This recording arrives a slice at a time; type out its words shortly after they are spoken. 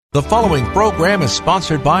The following program is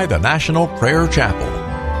sponsored by the National Prayer Chapel.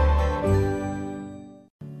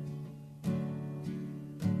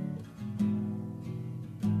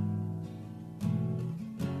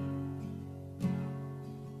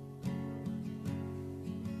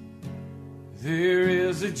 There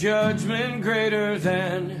is a judgment greater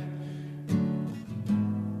than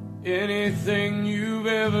anything you've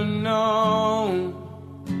ever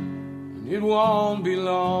known, and it won't be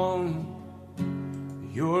long.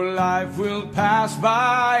 Your life will pass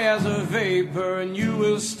by as a vapor, and you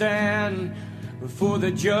will stand before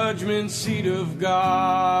the judgment seat of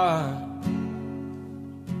God.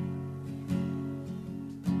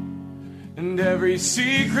 And every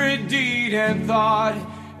secret deed and thought,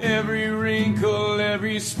 every wrinkle,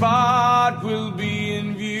 every spot will be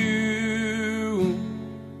in view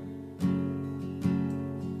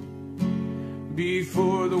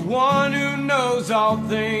before the one who knows all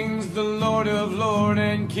things, the Lord of Lords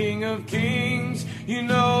and King of Kings. You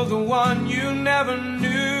know, the one you never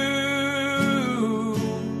knew.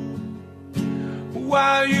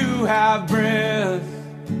 While you have breath,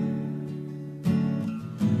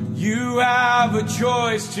 you have a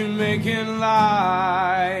choice to make in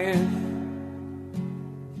life.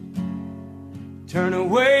 Turn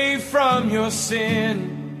away from your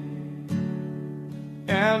sin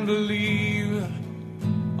and believe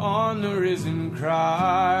on the risen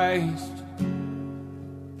Christ.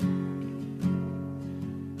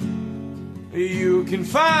 You can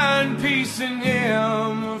find peace in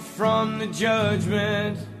Him from the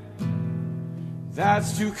judgment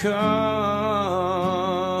that's to come.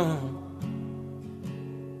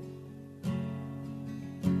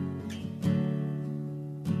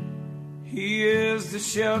 He is the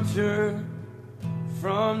shelter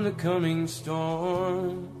from the coming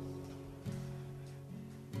storm.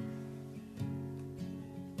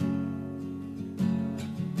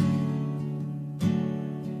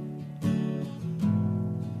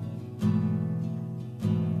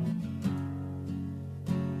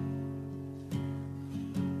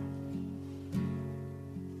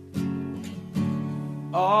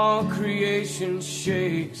 All creation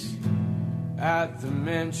shakes at the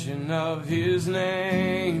mention of His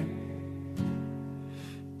name.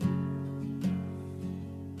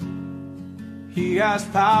 He has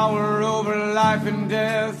power over life and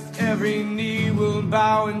death. Every knee will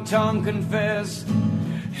bow and tongue confess.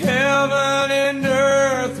 Heaven and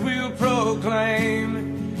earth will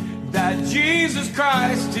proclaim that Jesus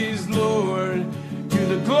Christ is Lord. To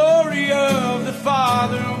the glory of the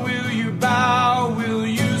Father, will you bow? Will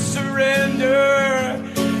you surrender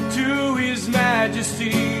to His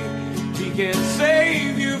majesty? He can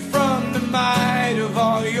save you from the might of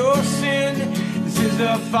all your sin. This is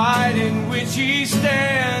the fight in which He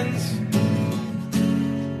stands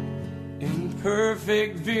in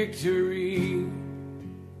perfect victory.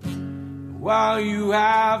 While you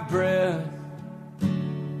have breath,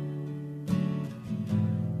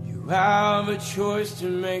 you have a choice to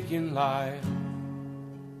make in life.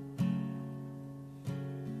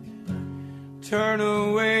 Turn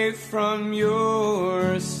away from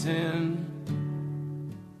your sin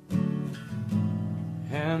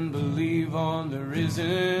and believe on the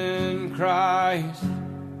risen Christ.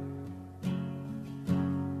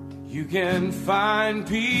 You can find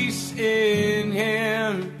peace in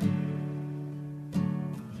Him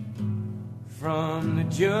from the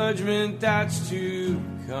judgment that's to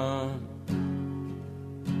come.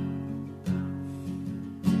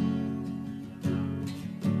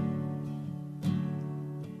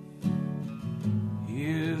 He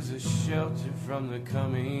is a shelter from the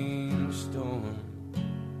coming storm.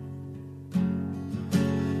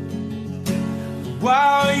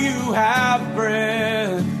 While you have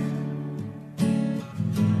breath,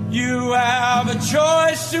 you have a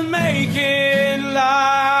choice to make in life.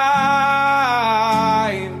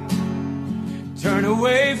 Turn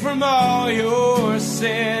away from all your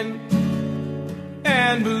sin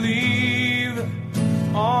and believe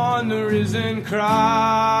on the risen Christ.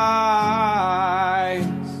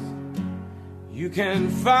 You can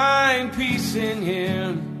find peace in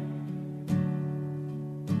Him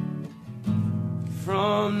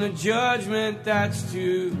from the judgment that's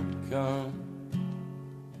to come.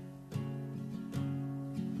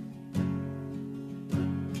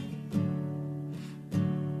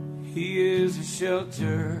 He is a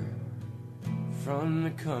shelter from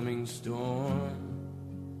the coming storm.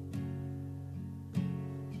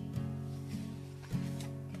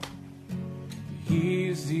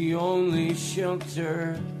 He's the only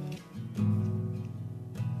shelter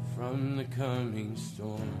from the coming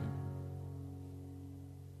storm.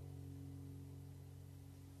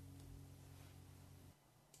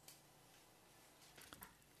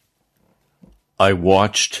 I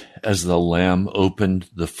watched as the Lamb opened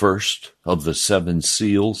the first of the 7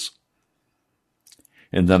 seals,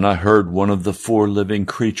 and then I heard one of the 4 living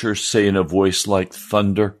creatures say in a voice like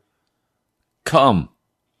thunder, "Come!"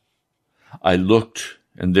 I looked,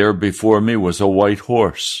 and there before me was a white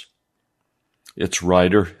horse. Its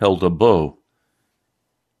rider held a bow.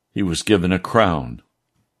 He was given a crown,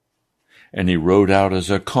 and he rode out as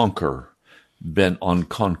a conqueror, bent on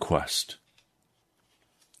conquest.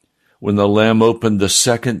 When the Lamb opened the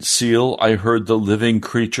 2nd seal, I heard the living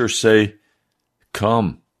creature say,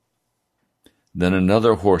 "Come." Then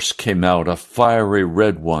another horse came out, a fiery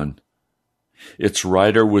red one. Its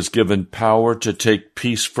rider was given power to take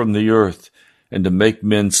peace from the earth and to make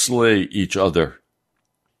men slay each other.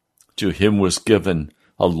 To him was given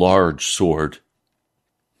a large sword.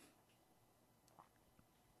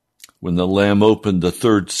 When the Lamb opened the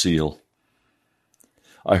 3rd seal,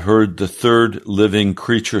 I heard the 3rd living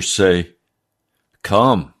creature say,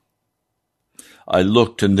 "Come." I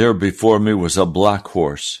looked, and there before me was a black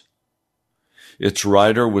horse. Its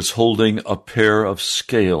rider was holding a pair of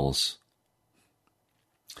scales.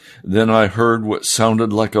 Then I heard what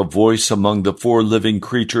sounded like a voice among the 4 living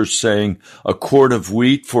creatures saying, "A quart of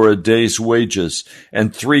wheat for a day's wages,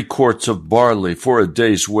 and 3 quarts of barley for a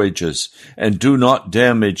day's wages, and do not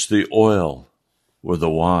damage the oil or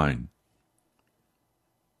the wine."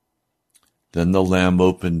 Then the Lamb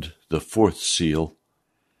opened the 4th seal.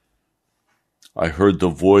 I heard the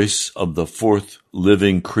voice of the 4th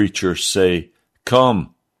living creature say,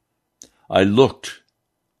 "Come." I looked,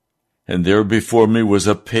 and there before me was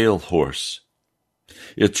a pale horse.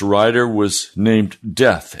 Its rider was named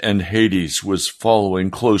Death, and Hades was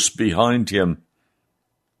following close behind him.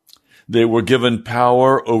 They were given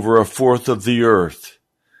power over 1/4 of the earth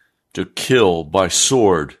to kill by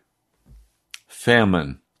sword,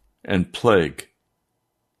 famine, and plague,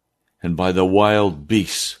 and by the wild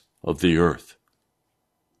beasts of the earth.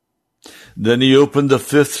 Then he opened the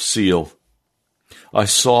 5th seal. I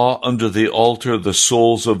saw under the altar the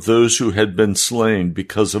souls of those who had been slain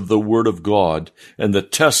because of the word of God and the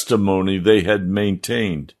testimony they had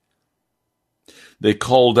maintained. They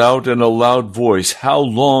called out in a loud voice, "How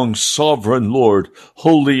long, sovereign Lord,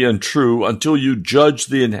 holy and true, until you judge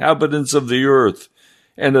the inhabitants of the earth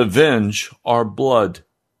and avenge our blood?"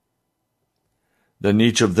 Then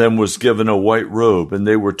each of them was given a white robe, and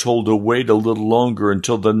they were told to wait a little longer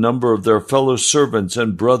until the number of their fellow servants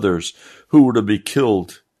and brothers who were to be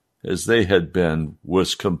killed as they had been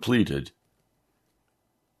was completed.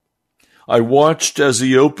 I watched as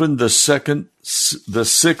he opened the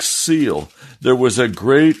 6th seal. There was a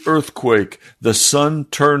great earthquake. The sun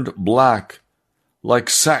turned black, like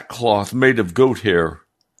sackcloth made of goat hair.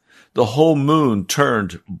 The whole moon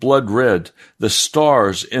turned blood red. The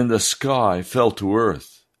stars in the sky fell to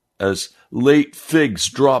earth, as late figs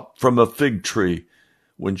drop from a fig tree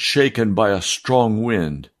when shaken by a strong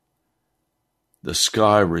wind. The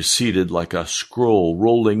sky receded like a scroll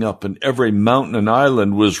rolling up, and every mountain and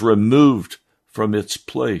island was removed from its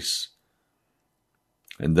place.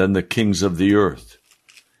 And then the kings of the earth,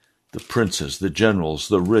 the princes, the generals,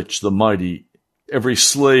 the rich, the mighty, every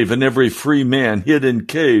slave and every free man hid in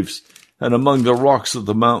caves and among the rocks of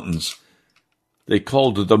the mountains. They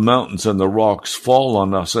called to the mountains and the rocks, "Fall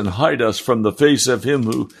on us and hide us from the face of him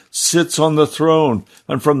who sits on the throne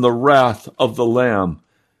and from the wrath of the Lamb.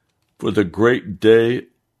 For the great day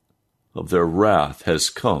of their wrath has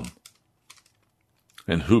come,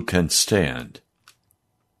 and who can stand?"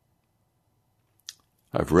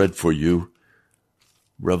 I've read for you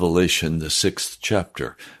Revelation, the 6th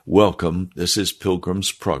chapter. Welcome. This is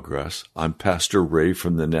Pilgrim's Progress. I'm Pastor Ray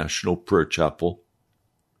from the National Prayer Chapel.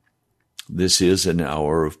 This is an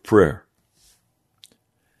hour of prayer.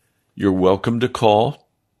 You're welcome to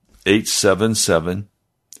call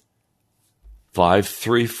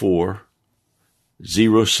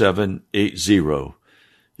 877-534-0780.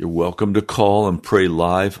 You're welcome to call and pray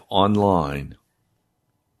live online.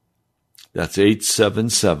 That's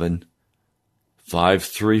 877-534-0780.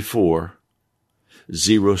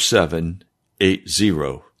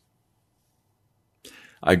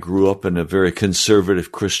 I grew up in a very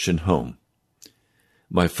conservative Christian home.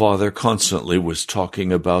 My father constantly was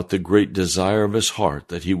talking about the great desire of his heart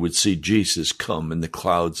that he would see Jesus come in the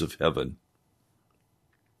clouds of heaven.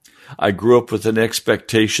 I grew up with an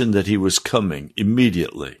expectation that he was coming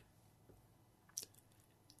immediately.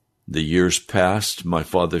 The years passed. My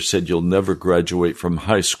father said, "You'll never graduate from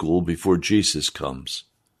high school before Jesus comes."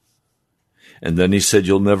 And then he said,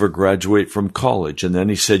 "You'll never graduate from college." And then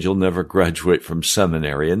he said, "You'll never graduate from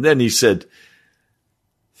seminary." And then he said,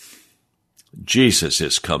 "Jesus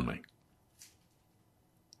is coming."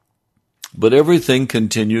 But everything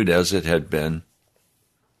continued as it had been,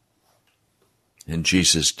 and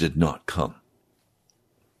Jesus did not come.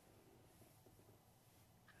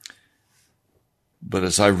 But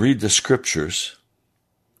as I read the scriptures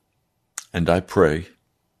and I pray,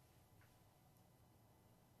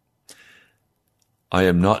 I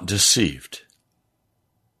am not deceived.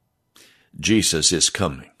 Jesus is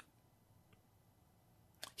coming.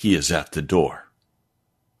 He is at the door.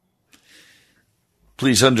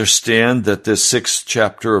 Please understand that this 6th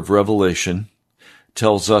chapter of Revelation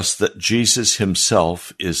tells us that Jesus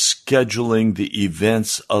himself is scheduling the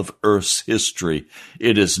events of earth's history.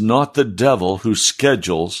 It is not the devil who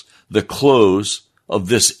schedules the close of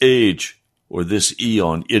this age or this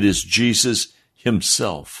eon. It is Jesus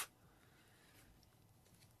himself.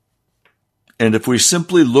 And if we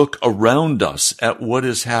simply look around us at what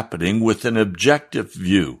is happening with an objective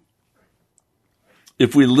view,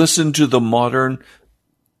 if we listen to the modern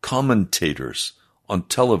commentators on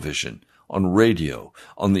television, on radio,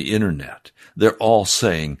 on the internet, they're all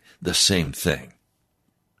saying the same thing.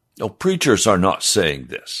 No, preachers are not saying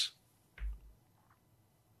this.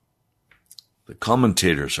 The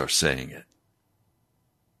commentators are saying it.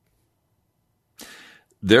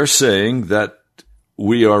 They're saying that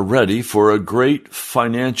we are ready for a great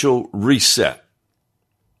financial reset.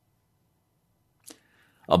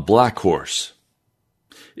 A black horse,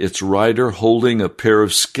 its rider holding a pair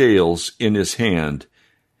of scales in his hand,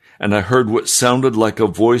 and I heard what sounded like a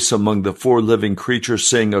voice among the 4 living creatures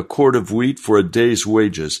saying, "A quart of wheat for a day's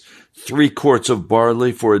wages, 3 quarts of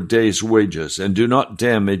barley for a day's wages, and do not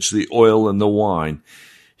damage the oil and the wine."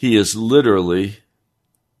 He is literally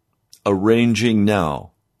arranging now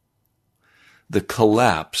the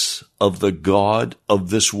collapse of the god of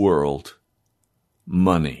this world,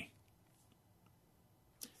 money.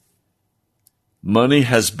 Money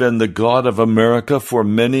has been the god of America for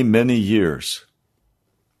many, many years.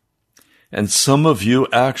 And some of you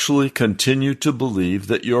actually continue to believe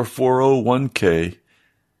that your 401k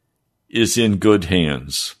is in good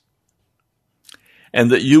hands and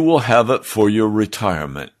that you will have it for your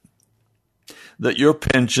retirement, that your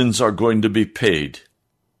pensions are going to be paid,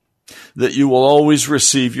 that you will always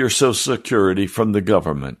receive your Social Security from the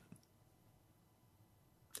government.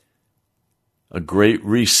 A great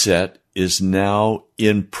reset is now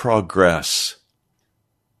in progress.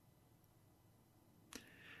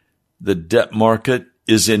 The debt market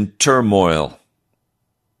is in turmoil.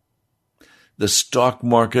 The stock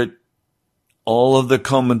market, all of the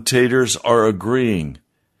commentators are agreeing,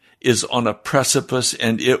 is on a precipice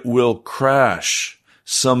and it will crash.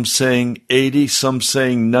 Some saying 80, some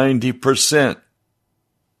saying 90%.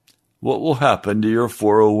 What will happen to your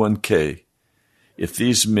 401k if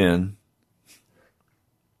these men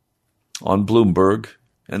on Bloomberg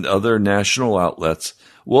and other national outlets,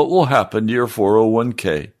 what will happen to your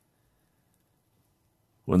 401k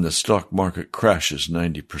when the stock market crashes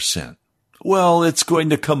 90%? Well, it's going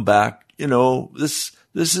to come back. You know, this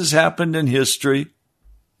has happened in history.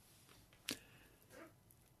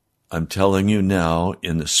 I'm telling you now,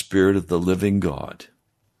 in the Spirit of the living God,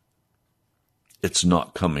 it's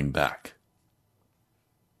not coming back.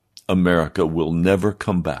 America will never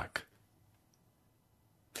come back.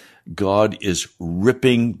 God is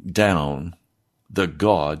ripping down the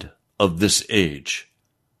God of this age,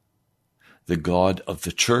 the God of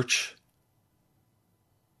the church,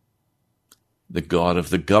 the God of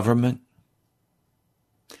the government,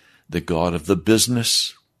 the God of the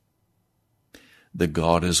business. The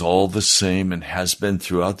God is all the same and has been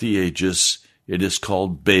throughout the ages. It is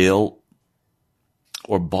called Baal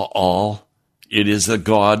or Baal. It is the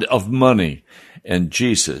God of money. And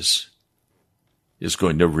Jesus is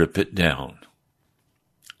going to rip it down.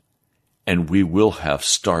 And we will have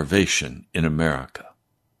starvation in America.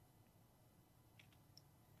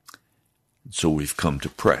 So we've come to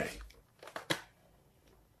pray.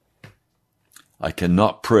 I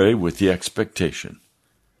cannot pray with the expectation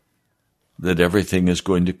that everything is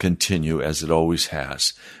going to continue as it always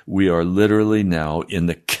has. We are literally now in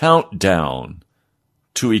the countdown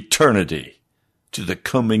to eternity, to the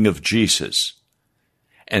coming of Jesus.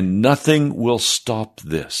 And nothing will stop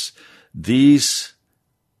this. These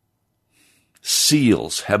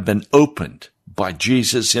seals have been opened by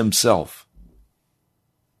Jesus himself.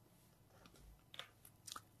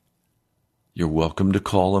 You're welcome to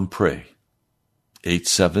call and pray.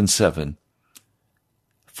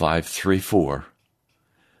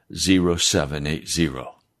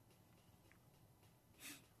 877-534-0780.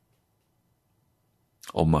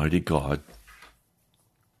 Almighty God,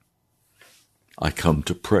 I come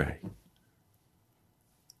to pray.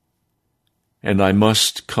 And I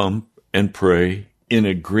must come and pray in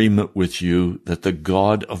agreement with you that the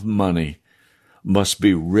god of money must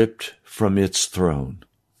be ripped from its throne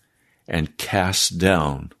and cast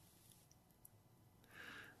down.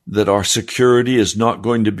 That our security is not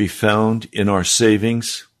going to be found in our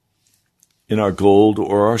savings, in our gold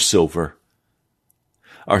or our silver.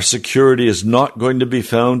 Our security is not going to be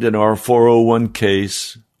found in our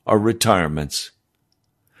 401ks, our retirements.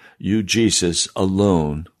 You, Jesus,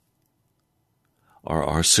 alone are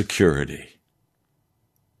our security.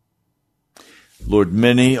 Lord,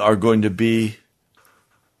 many are going to be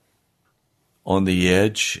on the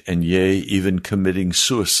edge, and yea, even committing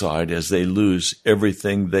suicide as they lose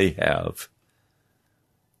everything they have,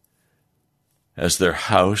 as their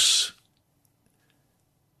house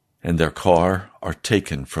and their car are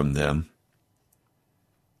taken from them,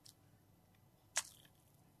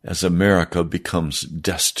 as America becomes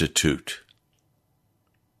destitute.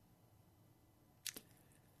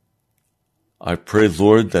 I pray,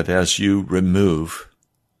 Lord, that as you remove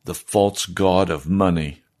the false god of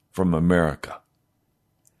money from America,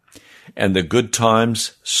 and the good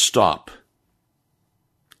times stop,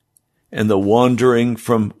 and the wandering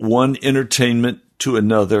from one entertainment to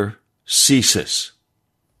another ceases.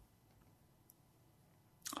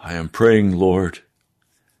 I am praying, Lord,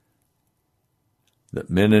 that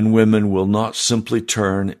men and women will not simply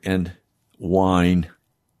turn and whine,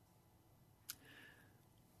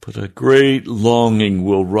 but a great longing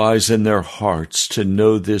will rise in their hearts to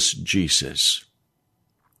know this Jesus.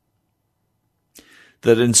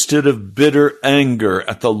 That instead of bitter anger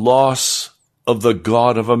at the loss of the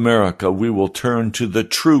God of America, we will turn to the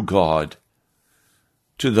true God,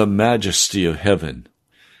 to the majesty of heaven.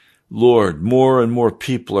 Lord, more and more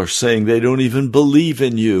people are saying they don't even believe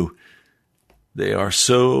in you. They are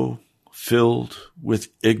so filled with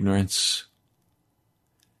ignorance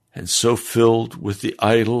and so filled with the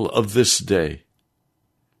idol of this day.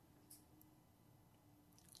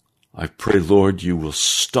 I pray, Lord, you will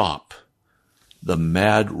stop the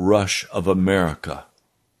mad rush of America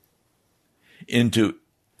into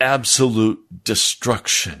absolute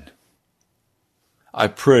destruction. I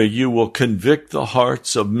pray you will convict the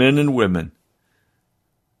hearts of men and women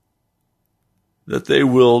that they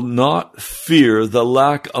will not fear the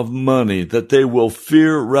lack of money, that they will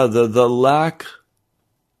fear rather the lack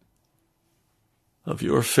of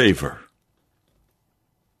your favor,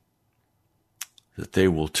 that they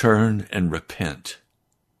will turn and repent.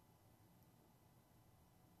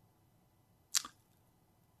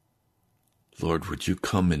 Lord, would you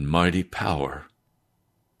come in mighty power?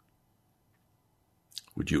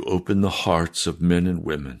 Would you open the hearts of men and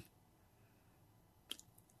women?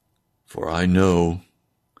 For I know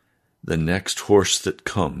the next horse that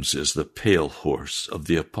comes is the pale horse of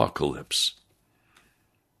the apocalypse,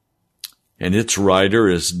 and its rider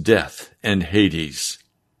is death and Hades.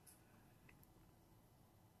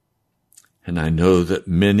 And I know that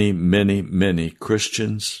many, many, many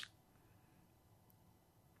Christians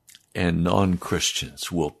and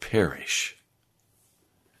non-Christians will perish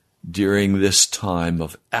during this time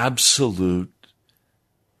of absolute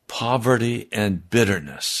poverty and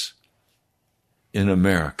bitterness in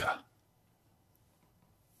America.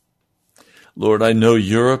 Lord, I know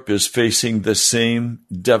Europe is facing the same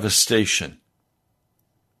devastation.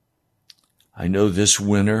 I know this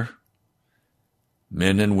winter,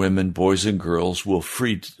 men and women, boys and girls will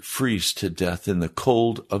freeze to death in the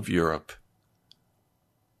cold of Europe.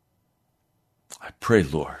 I pray,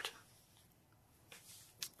 Lord.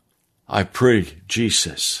 I pray,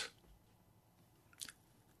 Jesus,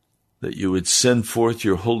 that you would send forth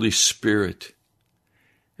your Holy Spirit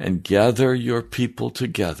and gather your people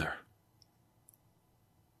together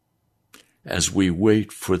as we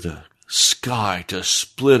wait for the sky to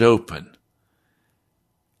split open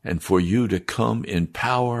and for you to come in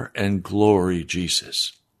power and glory,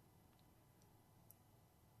 Jesus.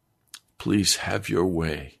 Please have your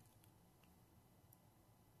way.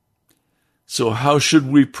 So how should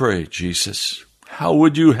we pray, Jesus? How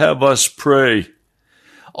would you have us pray?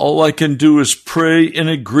 All I can do is pray in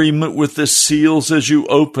agreement with the seals as you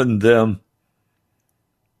open them.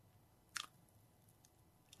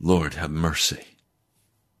 Lord, have mercy.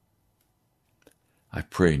 I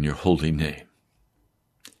pray in your holy name.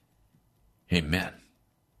 Amen.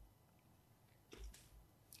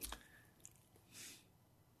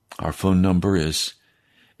 Our phone number is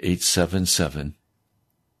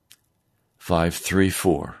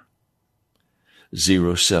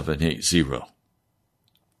 877-534-0780.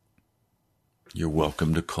 You're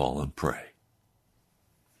welcome to call and pray.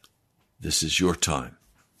 This is your time.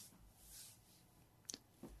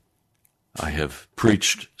 I have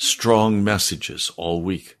preached strong messages all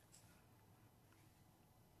week.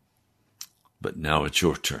 But now it's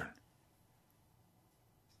your turn.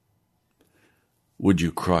 Would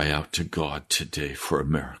you cry out to God today for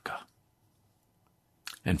America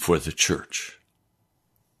and for the church,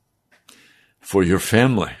 for your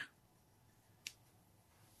family?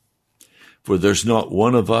 For there's not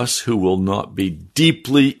one of us who will not be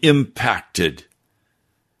deeply impacted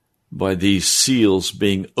by these seals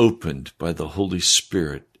being opened by the Holy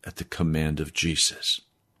Spirit at the command of Jesus.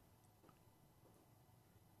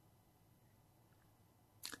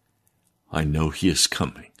 I know He is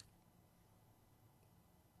coming.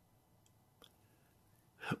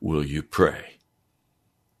 Will you pray?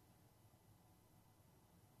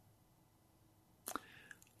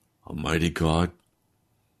 Almighty God,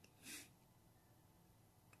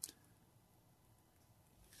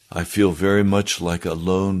 I feel very much like a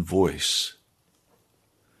lone voice.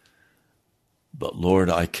 But Lord,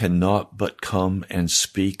 I cannot but come and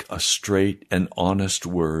speak a straight and honest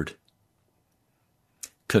word,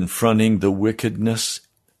 confronting the wickedness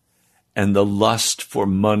and the lust for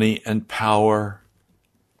money and power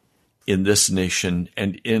in this nation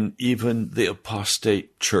and in even the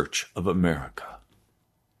apostate Church of America.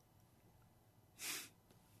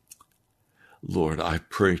 Lord, I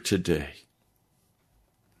pray today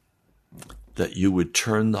that you would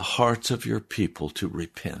turn the hearts of your people to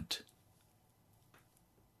repent,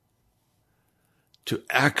 to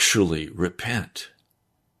actually repent,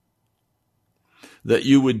 that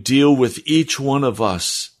you would deal with each one of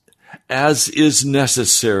us as is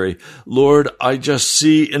necessary. Lord, I just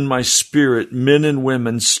see in my spirit men and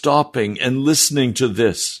women stopping and listening to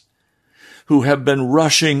this, who have been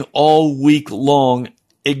rushing all week long,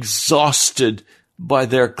 exhausted by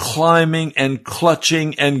their climbing and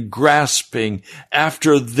clutching and grasping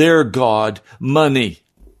after their God, money.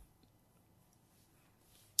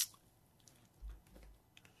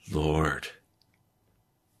 Lord,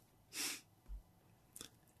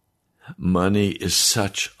 money is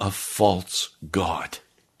such a false god,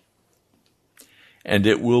 and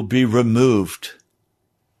it will be removed.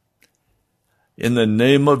 In the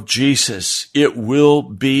name of Jesus, it will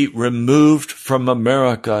be removed from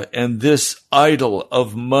America, and this idol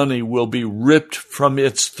of money will be ripped from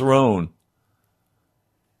its throne.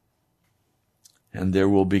 And there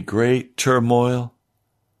will be great turmoil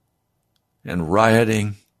and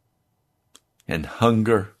rioting and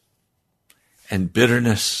hunger and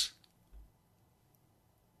bitterness.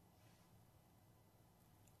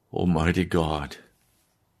 Almighty God,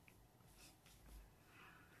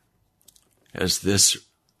 as this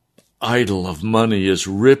idol of money is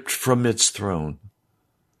ripped from its throne,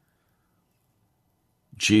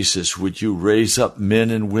 Jesus, would you raise up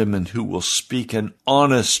men and women who will speak an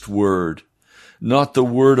honest word, not the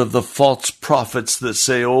word of the false prophets that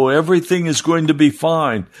say, oh, everything is going to be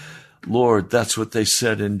fine. Lord, that's what they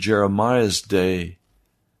said in Jeremiah's day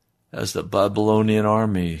as the Babylonian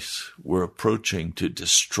armies were approaching to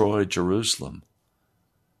destroy Jerusalem.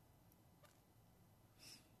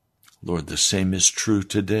 Lord, the same is true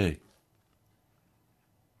today.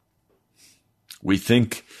 We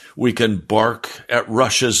think we can bark at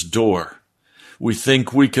Russia's door. We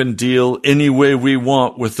think we can deal any way we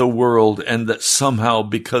want with the world, and that somehow,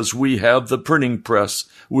 because we have the printing press,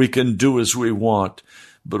 we can do as we want.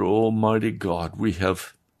 But Almighty God, we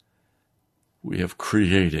have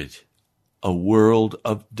created a world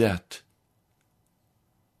of debt.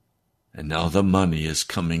 And now the money is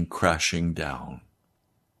coming crashing down.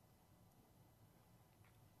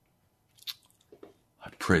 I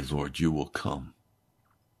pray, Lord, you will come.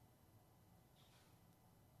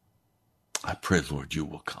 I pray, Lord, you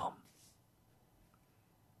will come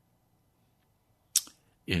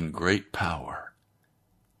in great power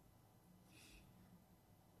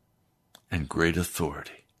and great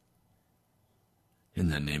authority in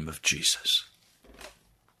the name of Jesus.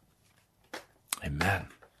 Amen.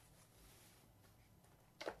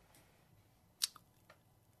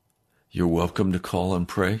 You're welcome to call and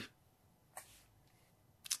pray.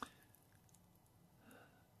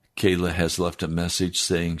 Kayla has left a message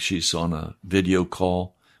saying she's on a video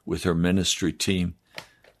call with her ministry team,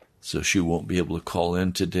 so she won't be able to call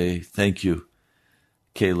in today. Thank you,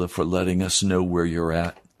 Kayla, for letting us know where you're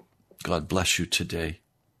at. God bless you today.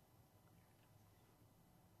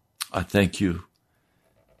 I thank you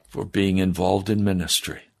for being involved in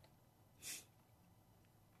ministry.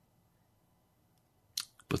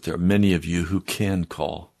 But there are many of you who can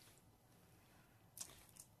call.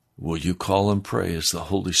 Will you call and pray as the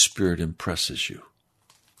Holy Spirit impresses you?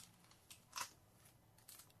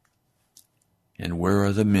 And where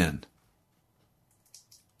are the men?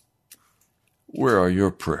 Where are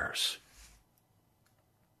your prayers?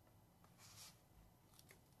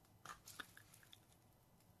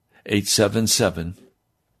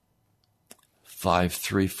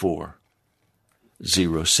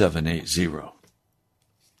 877-534-0780.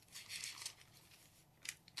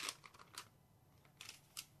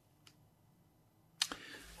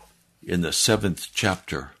 In the 7th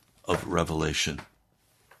chapter of Revelation,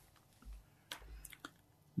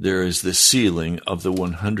 there is the sealing of the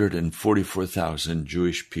 144,000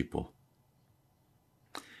 Jewish people.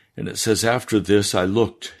 And it says, after this I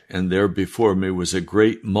looked, and there before me was a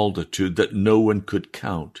great multitude that no one could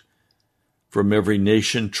count, from every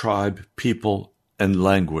nation, tribe, people, and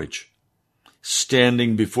language,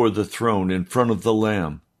 standing before the throne in front of the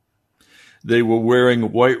Lamb. They were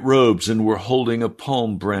wearing white robes and were holding a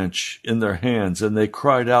palm branch in their hands, and they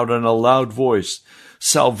cried out in a loud voice,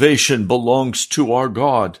 "Salvation belongs to our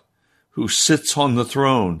God, who sits on the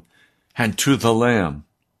throne, and to the Lamb."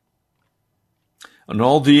 And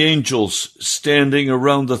all the angels standing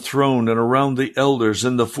around the throne and around the elders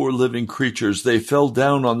and the 4 living creatures, they fell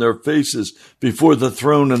down on their faces before the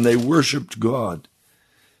throne, and they worshipped God,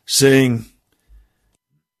 saying,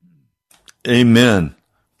 "Amen.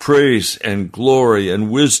 Praise and glory and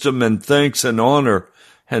wisdom and thanks and honor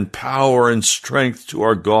and power and strength to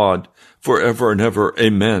our God forever and ever.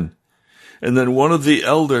 Amen." And then one of the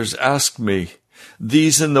elders asked me,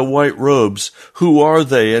 "These in the white robes, who are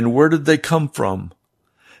they and where did they come from?"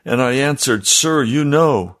 And I answered, "Sir, you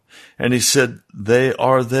know." And he said, "They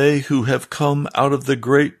are they who have come out of the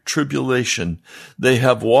great tribulation. They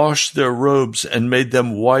have washed their robes and made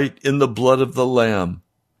them white in the blood of the Lamb."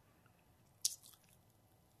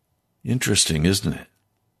 Interesting, isn't it?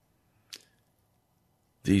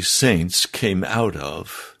 These saints came out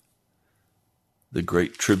of the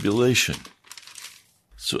Great Tribulation.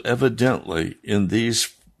 So evidently, in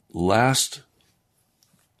these last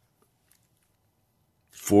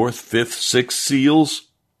 4th, 5th, 6th seals,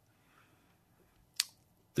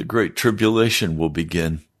 the Great Tribulation will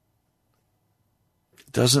begin.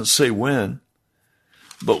 It doesn't say when,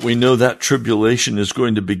 but we know that tribulation is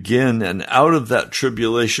going to begin, and out of that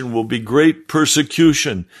tribulation will be great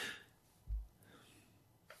persecution.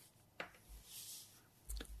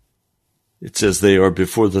 It says they are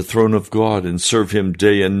before the throne of God and serve him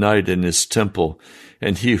day and night in his temple.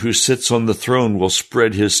 And he who sits on the throne will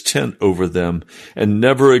spread his tent over them. And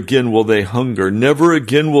never again will they hunger. Never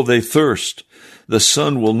again will they thirst. The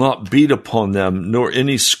sun will not beat upon them, nor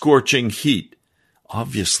any scorching heat.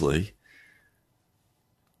 Obviously,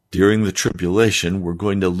 during the tribulation, we're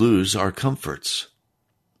going to lose our comforts.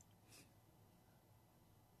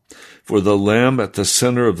 For the Lamb at the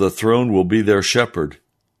center of the throne will be their shepherd,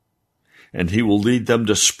 and he will lead them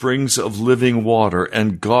to springs of living water,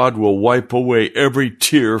 and God will wipe away every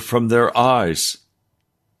tear from their eyes.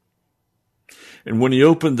 And when he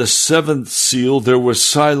opened the 7th seal, there was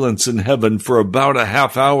silence in heaven for about a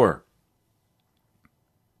half hour.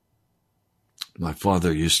 My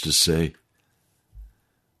father used to say,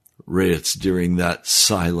 "Ray, it's during that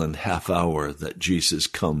silent half hour that Jesus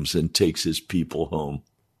comes and takes his people home."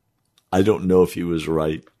 I don't know if he was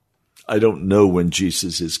right. I don't know when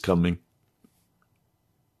Jesus is coming.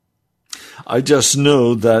 I just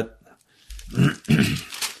know that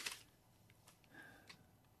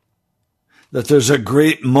that there's a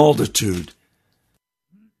great multitude.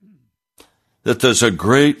 That there's a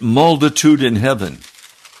great multitude in heaven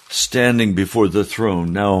standing before the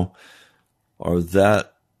throne. Now, is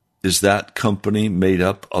that company made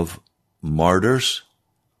up of martyrs?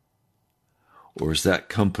 Or is that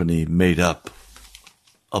company made up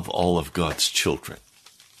of all of God's children?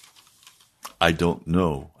 I don't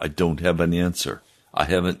know. I don't have an answer. I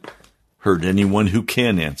haven't heard anyone who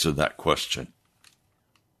can answer that question.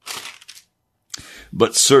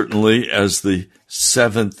 But certainly, as the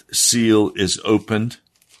 7th seal is opened,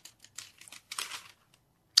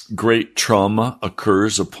 great trauma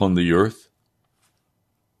occurs upon the earth,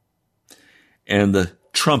 and the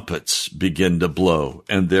trumpets begin to blow,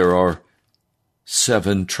 and there are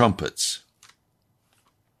 7 trumpets.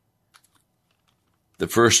 The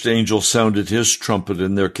first angel sounded his trumpet,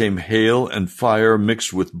 and there came hail and fire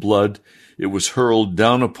mixed with blood. It was hurled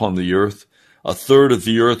down upon the earth. 1/3 of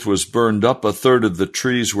the earth was burned up, 1/3 of the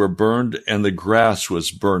trees were burned, and the grass was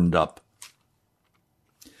burned up.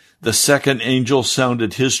 The second angel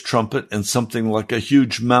sounded his trumpet, and something like a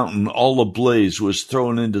huge mountain all ablaze was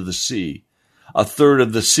thrown into the sea. 1/3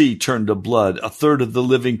 of the sea turned to blood, 1/3 of the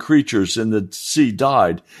living creatures in the sea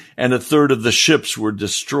died, and 1/3 of the ships were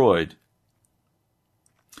destroyed.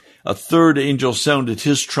 A third angel sounded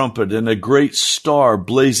his trumpet, and a great star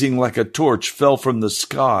blazing like a torch fell from the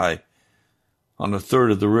sky on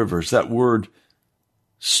 1/3 of the rivers. That word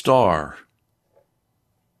star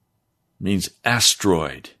means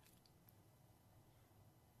asteroid.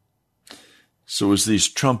 So as these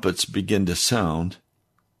trumpets begin to sound,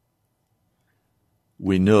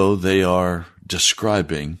 we know they are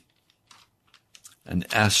describing an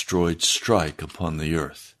asteroid strike upon the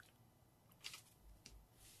earth.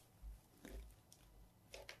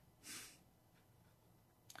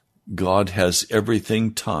 God has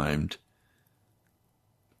everything timed.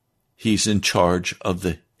 He's in charge of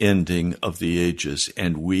the ending of the ages,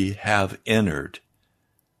 and we have entered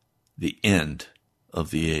the end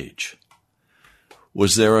of the age.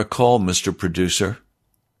 Was there a call, Mr. Producer?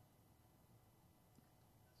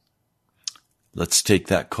 Let's take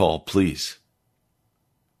that call, please.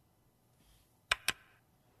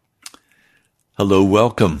 Hello,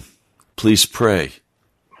 welcome. Please pray.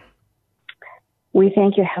 We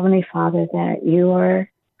thank you, Heavenly Father, that you are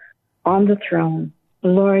on the throne.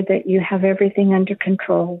 Lord, that you have everything under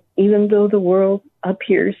control. Even though the world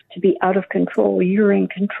appears to be out of control, you're in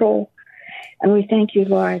control. And we thank you,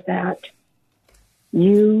 Lord, that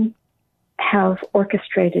you have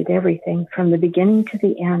orchestrated everything from the beginning to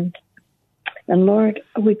the end. And Lord,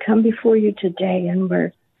 we come before you today and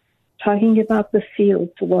we're talking about the seals,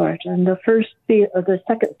 Lord. And the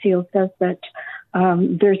second seal says that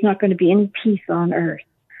there's not going to be any peace on earth.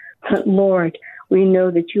 But Lord, we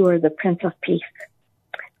know that you are the Prince of Peace.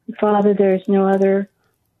 Father, there's no other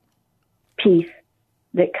peace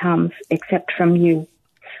that comes except from you.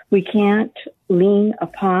 We can't lean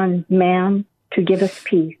upon man to give us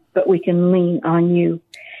peace, but we can lean on you.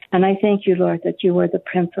 And I thank you, Lord, that you are the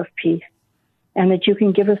Prince of Peace and that you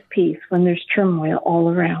can give us peace when there's turmoil all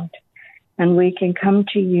around. And we can come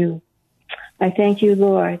to you. I thank you,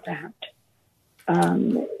 Lord, that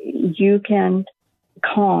you can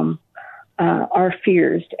calm our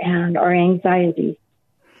fears and our anxieties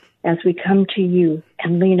as we come to you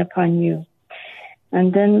and lean upon you.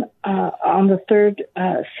 And then on the third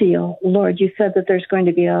seal, Lord, you said that there's going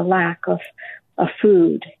to be a lack of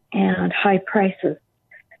food and high prices.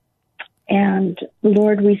 And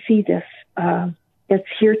Lord, we see this. It's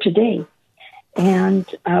here today. And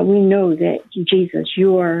we know that, Jesus,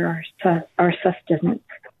 you are our sustenance.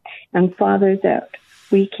 And Father, that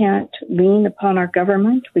we can't lean upon our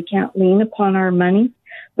government, we can't lean upon our money,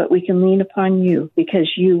 but we can lean upon you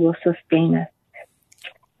because you will sustain us.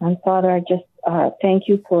 And Father, I just thank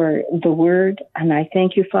you for the word, and I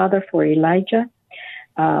thank you, Father, for Elijah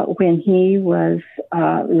when he was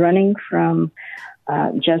running from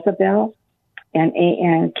Jezebel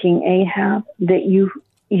and King Ahab, that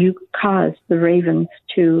you caused the ravens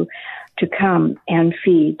to come and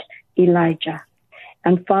feed Elijah.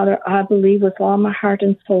 And Father, I believe with all my heart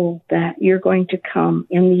and soul that you're going to come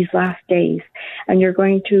in these last days and you're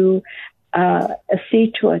going to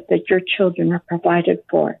see to it that your children are provided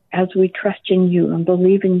for as we trust in you and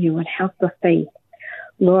believe in you and have the faith,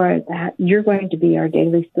 Lord, that you're going to be our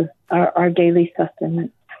daily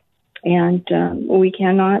sustenance. And we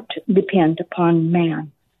cannot depend upon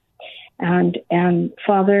man. And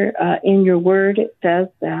Father, in your word, it says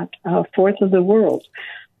that a fourth of the world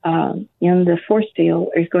in the fourth seal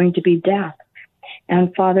is going to be death.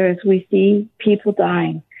 And Father, as we see people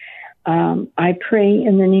dying, I pray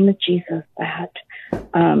in the name of Jesus that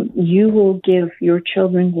you will give your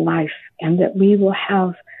children life and that we will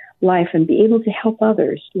have life and be able to help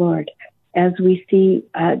others, Lord, as we see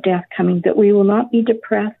death coming, that we will not be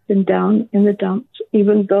depressed and down in the dumps,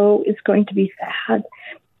 even though it's going to be sad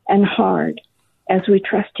and hard as we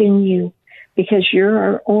trust in you, because you're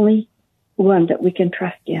our only one that we can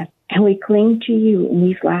trust in. And we cling to you in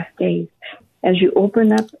these last days as you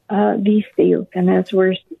open up these seals and as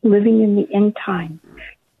we're living in the end time.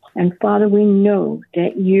 And Father, we know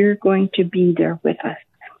that you're going to be there with us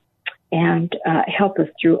and help us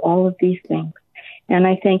through all of these things. And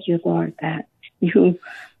I thank you, Lord, that you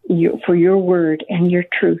for your word and your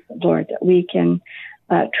truth, Lord, that we can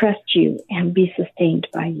trust you and be sustained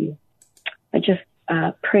by you. I just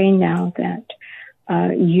pray now that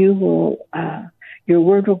you will, your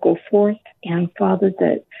word will go forth, and Father,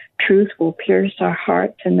 that truth will pierce our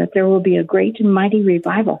hearts and that there will be a great and mighty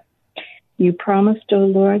revival. You promised, O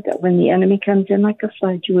Lord, that when the enemy comes in like a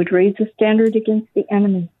flood, you would raise a standard against the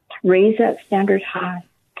enemy, raise that standard high.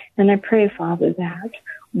 And I pray, Father, that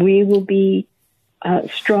we will be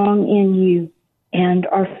strong in you and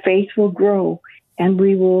our faith will grow, and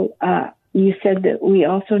we will, you said that we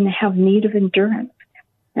also have need of endurance.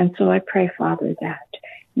 And so I pray, Father, that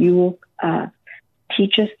you will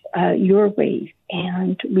teach us your ways,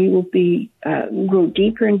 and we will be grow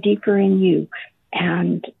deeper and deeper in you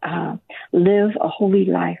and live a holy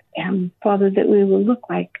life. And Father, that we will look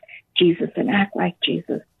like Jesus and act like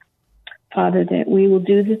Jesus. Father, that we will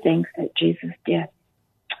do the things that Jesus did.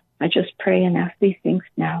 I just pray and ask these things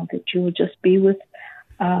now, that you will just be with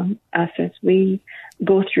us as we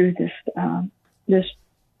go through this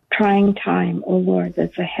trying time, oh Lord,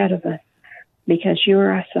 that's ahead of us, because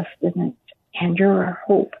you're our sustenance and you're our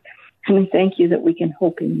hope. And we thank you that we can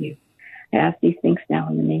hope in you. I ask these things now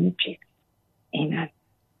in the name of Jesus. Amen.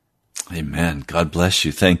 Amen. God bless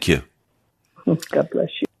you. Thank you. God bless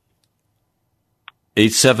you.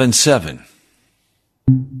 877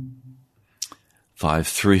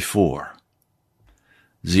 534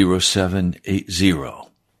 0780.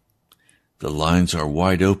 The lines are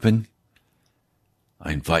wide open.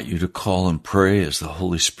 I invite you to call and pray as the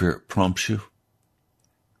Holy Spirit prompts you.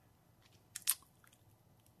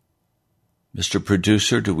 Mr.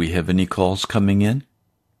 Producer, do we have any calls coming in?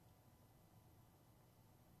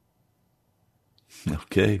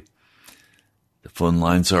 Okay. The phone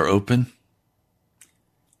lines are open,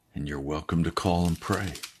 and you're welcome to call and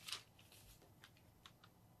pray.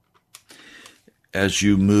 As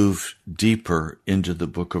you move deeper into the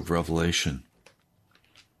book of Revelation,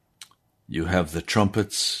 you have the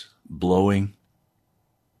trumpets blowing.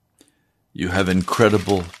 You have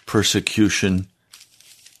incredible persecution.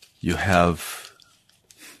 You have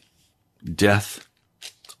death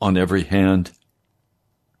on every hand.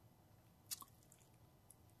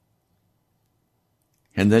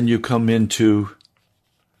 And then you come into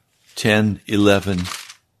 10, 11,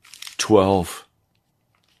 12.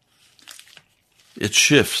 It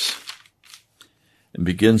shifts and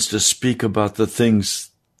begins to speak about the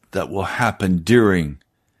things that will happen during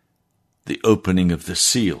the opening of the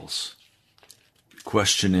seals. The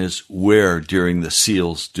question is, where during the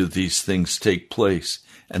seals do these things take place?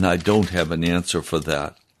 And I don't have an answer for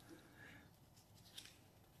that.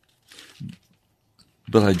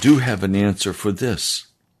 But I do have an answer for this.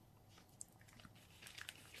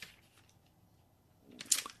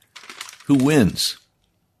 Who wins?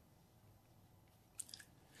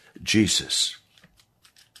 Jesus.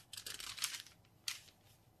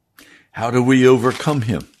 How do we overcome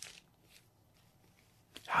him?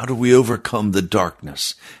 How do we overcome the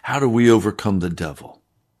darkness? How do we overcome the devil?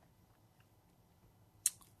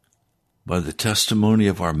 By the testimony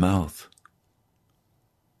of our mouth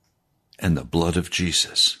and the blood of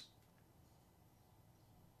Jesus.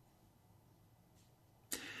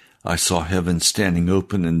 I saw heaven standing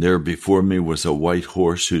open, and there before me was a white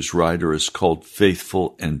horse whose rider is called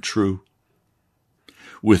Faithful and True.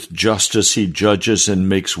 With justice he judges and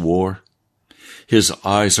makes war. His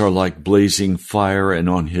eyes are like blazing fire, and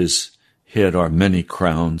on his head are many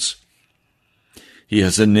crowns. He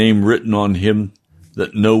has a name written on him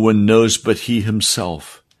that no one knows but he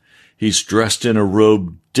himself. He's dressed in a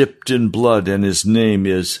robe dipped in blood, and his name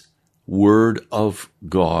is Word of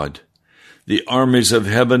God. The armies of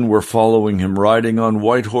heaven were following him, riding on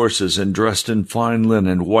white horses and dressed in fine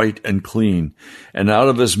linen, white and clean. And out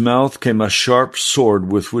of his mouth came a sharp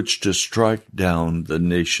sword with which to strike down the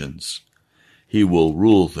nations. He will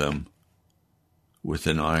rule them with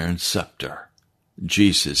an iron scepter.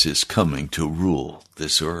 Jesus is coming to rule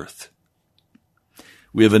this earth.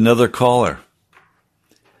 We have another caller.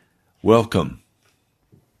 Welcome.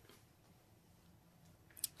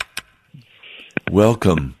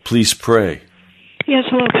 Welcome. Please pray. Yes,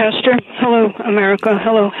 hello, Pastor. Hello, America.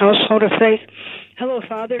 Hello, Household of Faith. Hello,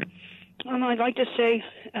 Father. I'd like to say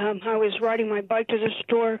I was riding my bike to the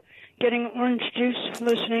store, getting orange juice,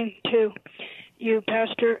 listening to you,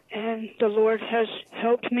 Pastor, and the Lord has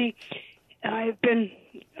helped me. I've been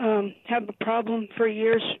have a problem for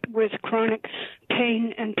years with chronic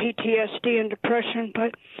pain and PTSD and depression,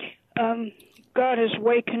 but God has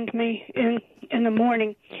wakened me in the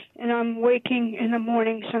morning, and I'm waking in the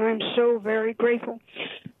mornings, and I'm so very grateful.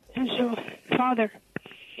 And so, Father,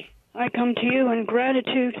 I come to you in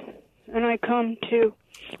gratitude, and I come to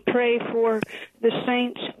pray for the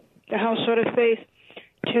saints, the Household of Faith,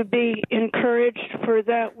 to be encouraged for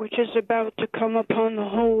that which is about to come upon the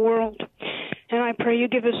whole world. And I pray you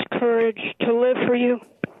give us courage to live for you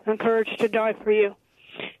and courage to die for you,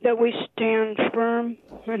 that we stand firm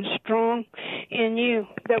and strong in you,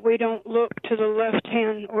 that we don't look to the left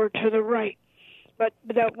hand or to the right, but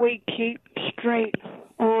that we keep straight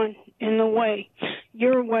on in the way,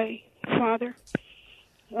 your way, Father.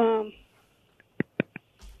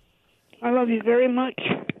 I love you very much,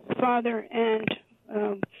 Father, and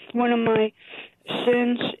one of my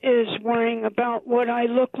sins is worrying about what I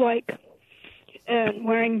look like and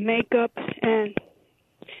wearing makeup and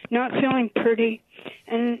not feeling pretty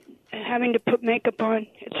and having to put makeup on.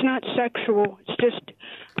 It's not sexual. It's just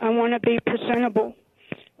I want to be presentable.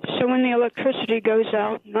 So when the electricity goes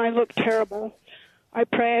out and I look terrible, I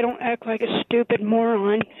pray I don't act like a stupid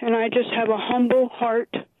moron, and I just have a humble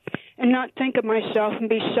heart and not think of myself and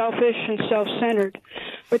be selfish and self-centered,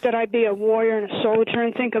 but that I be a warrior and a soldier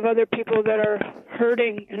and think of other people that are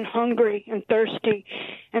hurting and hungry and thirsty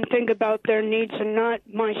and think about their needs and not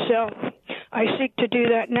myself. I seek to do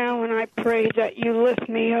that now, and I pray that you lift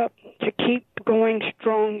me up to keep going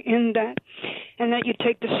strong in that, and that you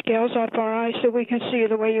take the scales off our eyes so we can see you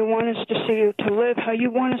the way you want us to see you, to live how you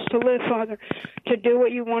want us to live, Father, to do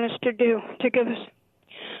what you want us to do, to give us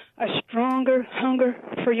a stronger hunger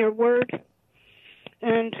for your word.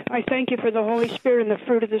 And I thank you for the Holy Spirit and the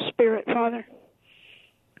fruit of the Spirit, Father.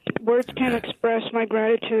 Words can't express my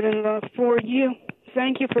gratitude and love for you.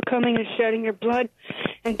 Thank you for coming and shedding your blood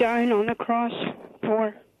and dying on the cross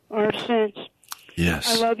for our sins.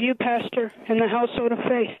 Yes. I love you, Pastor, and the household of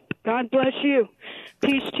faith. God bless you.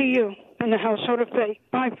 Peace to you and the household of faith.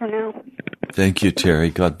 Bye for now. Thank you,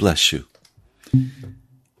 Terry. God bless you.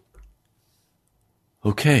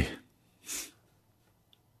 Okay.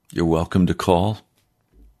 You're welcome to call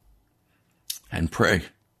and pray.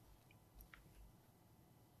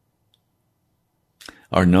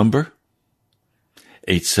 Our number,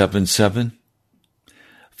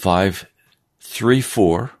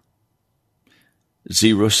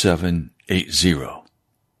 877-534-0780.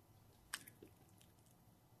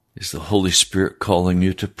 Is the Holy Spirit calling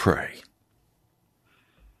you to pray?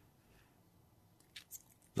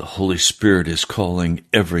 The Holy Spirit is calling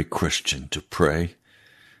every Christian to pray.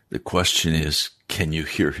 The question is, can you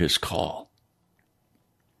hear his call?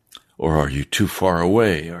 Or are you too far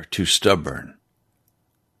away or too stubborn?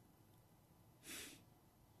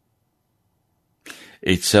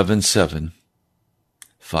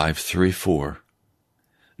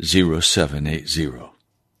 877-534-0780.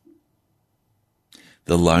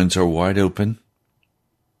 The lines are wide open.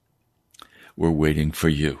 We're waiting for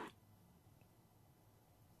you.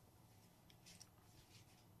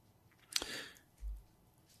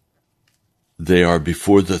 They are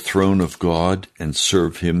before the throne of God and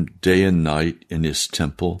serve him day and night in his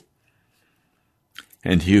temple.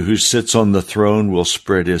 And he who sits on the throne will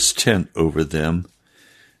spread his tent over them.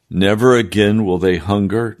 Never again will they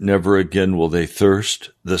hunger, never again will they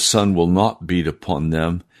thirst. The sun will not beat upon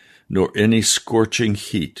them, nor any scorching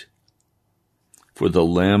heat. For the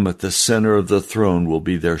Lamb at the center of the throne will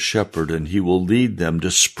be their shepherd, and he will lead them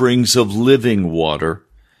to springs of living water,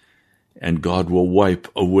 and God will wipe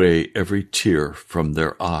away every tear from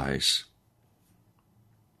their eyes.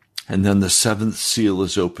 And then the seventh seal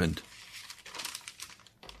is opened.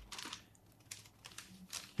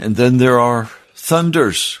 And then there are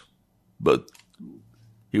thunders, but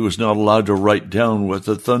he was not allowed to write down what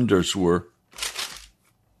the thunders were.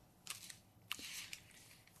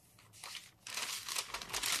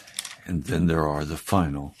 And then there are the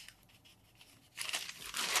final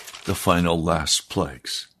last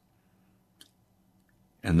plagues.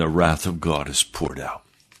 And the wrath of God is poured out.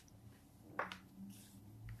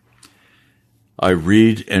 I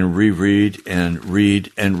read and reread and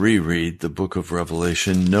read and reread the book of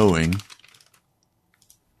Revelation, knowing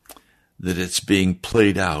that it's being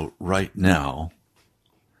played out right now.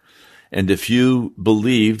 And if you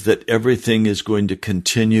believe that everything is going to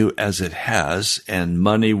continue as it has, and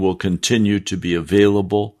money will continue to be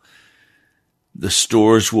available, the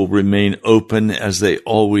stores will remain open as they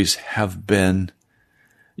always have been,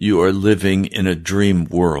 you are living in a dream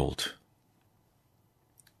world.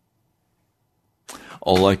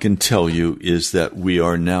 All I can tell you is that we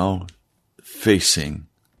are now facing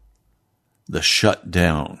the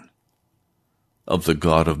shutdown of the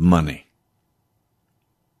God of money.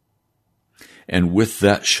 And with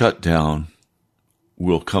that shutdown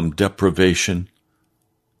will come deprivation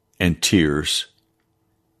and tears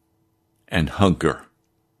and hunger.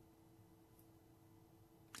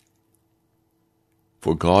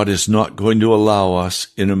 For God is not going to allow us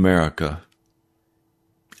in America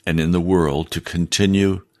and in the world to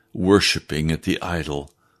continue worshiping at the idol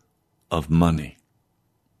of money.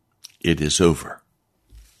 It is over.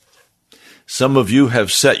 Some of you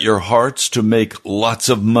have set your hearts to make lots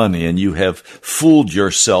of money, and you have fooled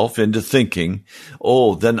yourself into thinking,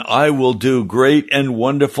 oh, then I will do great and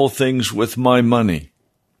wonderful things with my money.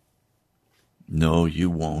 No, you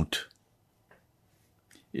won't.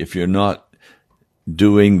 If you're not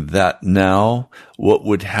doing that now, what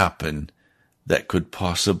would happen that could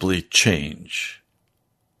possibly change?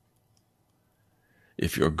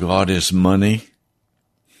 If your God is money,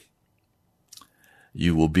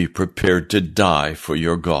 you will be prepared to die for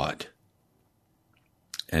your God.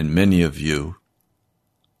 And many of you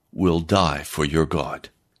will die for your God.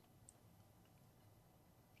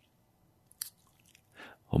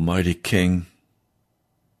 Almighty King,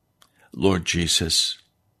 Lord Jesus,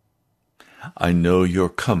 I know you're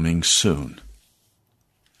coming soon.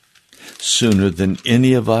 Sooner than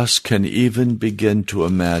any of us can even begin to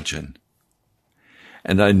imagine.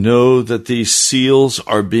 And I know that these seals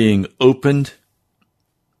are being opened.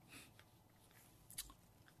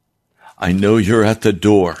 I know you're at the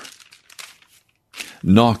door,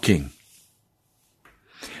 knocking.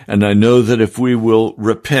 And I know that if we will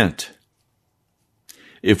repent,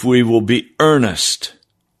 if we will be earnest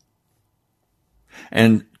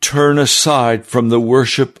and turn aside from the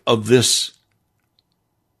worship of this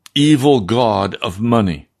evil god of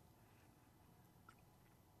money,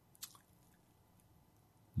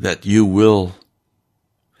 that you will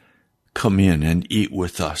come in and eat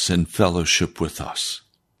with us and fellowship with us,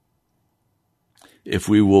 if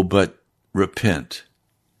we will but repent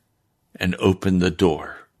and open the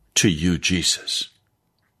door to you, Jesus.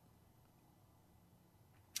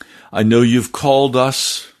 I know you've called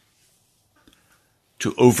us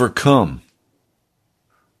to overcome.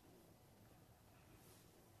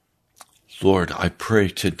 Lord, I pray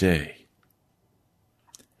today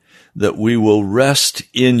that we will rest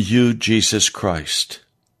in you, Jesus Christ.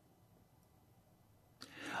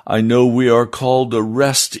 I know we are called to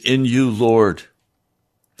rest in you, Lord.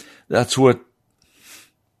 That's what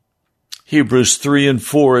Hebrews 3 and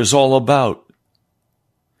 4 is all about.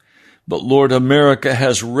 But Lord, America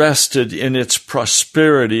has rested in its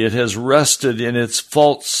prosperity. It has rested in its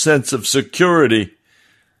false sense of security.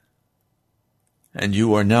 And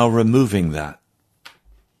you are now removing that.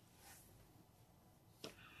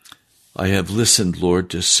 I have listened, Lord,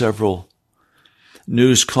 to several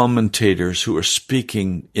news commentators who are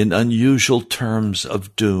speaking in unusual terms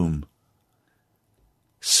of doom,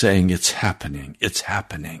 saying it's happening, it's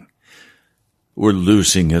happening. We're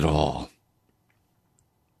losing it all.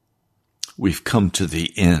 We've come to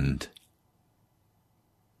the end.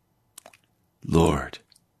 Lord,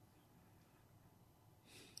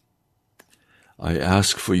 I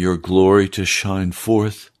ask for your glory to shine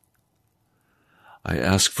forth. I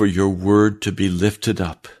ask for your word to be lifted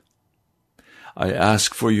up. I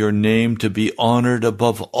ask for your name to be honored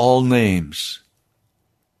above all names.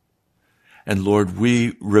 And Lord,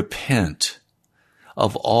 we repent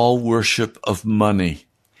of all worship of money,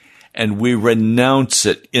 and we renounce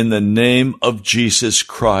it in the name of Jesus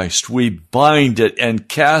Christ. We bind it and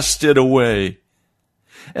cast it away,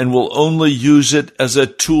 and will only use it as a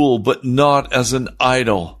tool, but not as an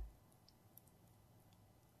idol.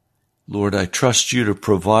 Lord, I trust you to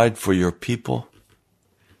provide for your people.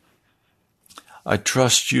 I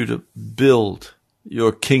trust you to build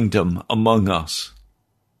your kingdom among us.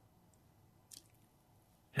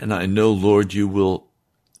 And I know, Lord, you will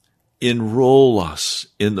enroll us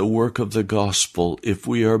in the work of the gospel if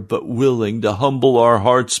we are but willing to humble our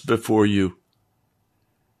hearts before you.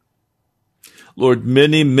 Lord,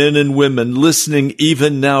 many men and women listening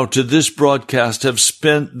even now to this broadcast have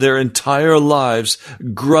spent their entire lives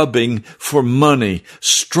grubbing for money,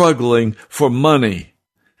 struggling for money.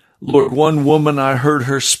 Lord, one woman, I heard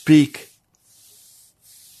her speak.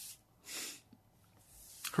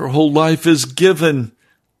 Her whole life is given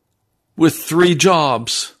with 3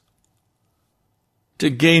 jobs to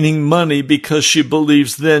gaining money because she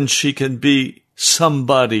believes then she can be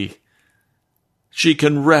somebody. She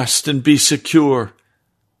can rest and be secure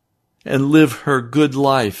and live her good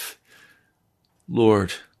life.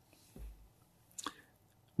 Lord,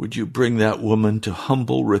 would you bring that woman to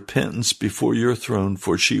humble repentance before your throne,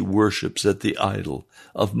 for she worships at the idol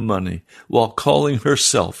of money while calling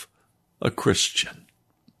herself a Christian.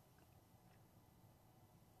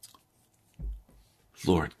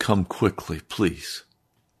 Lord, come quickly, please.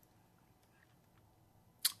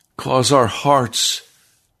 Cause our hearts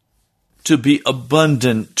to be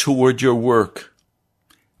abundant toward your work,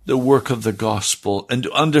 the work of the gospel, and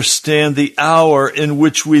to understand the hour in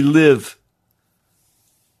which we live.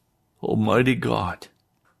 Almighty God,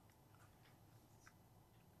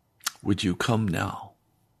 would you come now?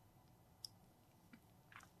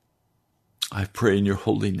 I pray in your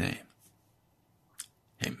holy name.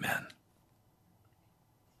 Amen.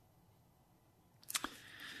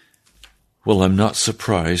 Well, I'm not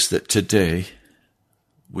surprised that today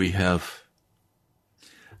we have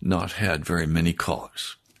not had very many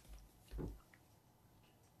callers.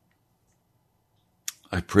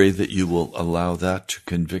 I pray that you will allow that to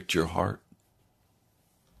convict your heart.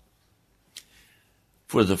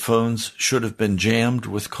 For the phones should have been jammed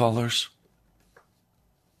with callers.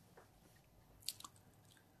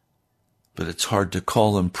 But it's hard to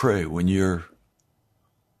call and pray when you're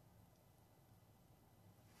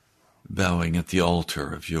bowing at the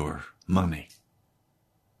altar of your money.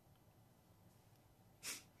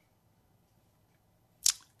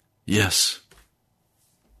 Yes,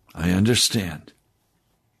 I understand.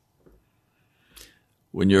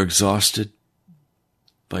 When you're exhausted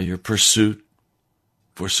by your pursuit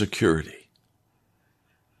for security,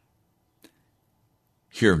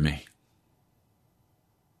 hear me.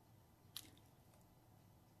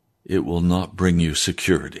 It will not bring you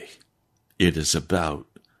security. It is about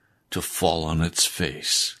to fall on its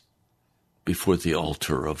face before the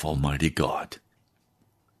altar of Almighty God.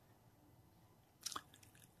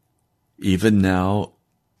 Even now,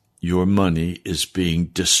 your money is being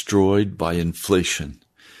destroyed by inflation.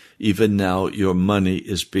 Even now, your money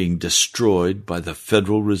is being destroyed by the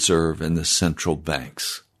Federal Reserve and the central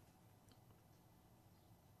banks.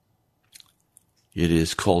 It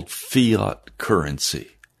is called fiat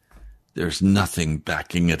currency. There's nothing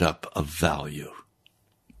backing it up of value.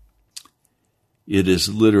 It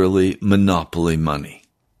is literally monopoly money,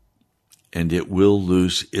 and it will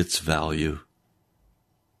lose its value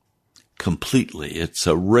completely. It's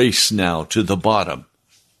a race now to the bottom,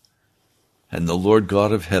 and the Lord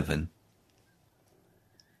God of heaven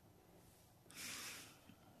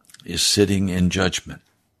is sitting in judgment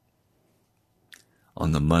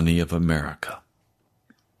on the money of America.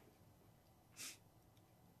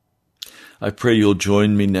 I pray you'll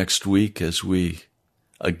join me next week as we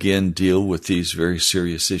again deal with these very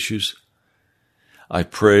serious issues. I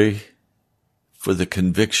pray for the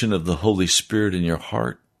conviction of the Holy Spirit in your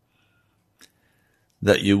heart,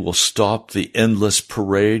 that you will stop the endless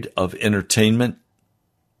parade of entertainment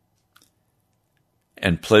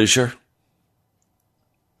and pleasure,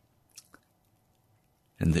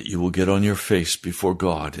 and that you will get on your face before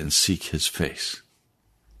God and seek His face,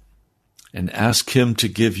 and ask Him to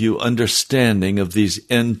give you understanding of these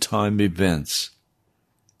end-time events.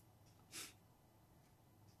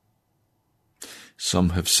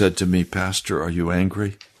 Some have said to me, Pastor, are you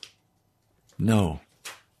angry? No,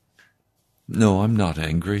 I'm not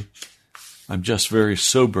angry. I'm just very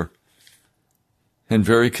sober and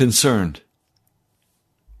very concerned.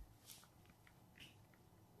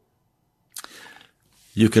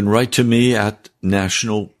 You can write to me at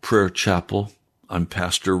National Prayer Chapel. I'm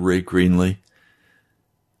Pastor Ray Greenley.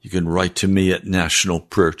 You can write to me at National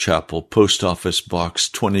Prayer Chapel, Post Office Box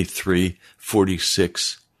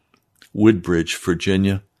 2346, Woodbridge,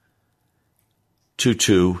 Virginia,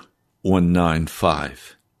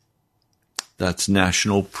 22195. That's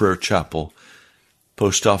National Prayer Chapel,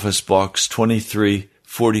 Post Office Box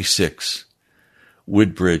 2346,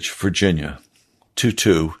 Woodbridge, Virginia,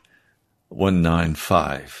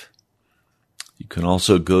 22195. You can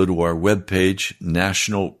also go to our webpage,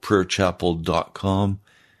 nationalprayerchapel.com.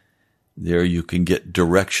 There you can get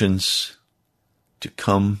directions to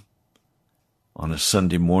come on a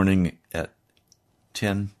Sunday morning at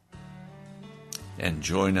 10 and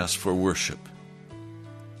join us for worship.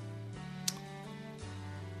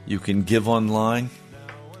 You can give online,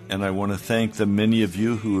 and I want to thank the many of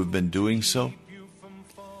you who have been doing so.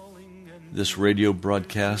 This radio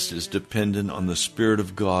broadcast is dependent on the Spirit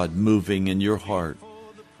of God moving in your heart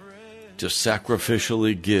to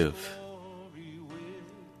sacrificially give.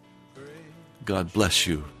 God bless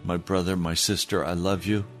you, my brother, my sister. I love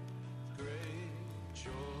you.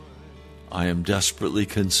 I am desperately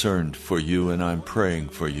concerned for you, and I'm praying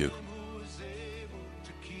for you.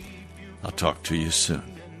 I'll talk to you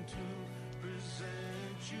soon.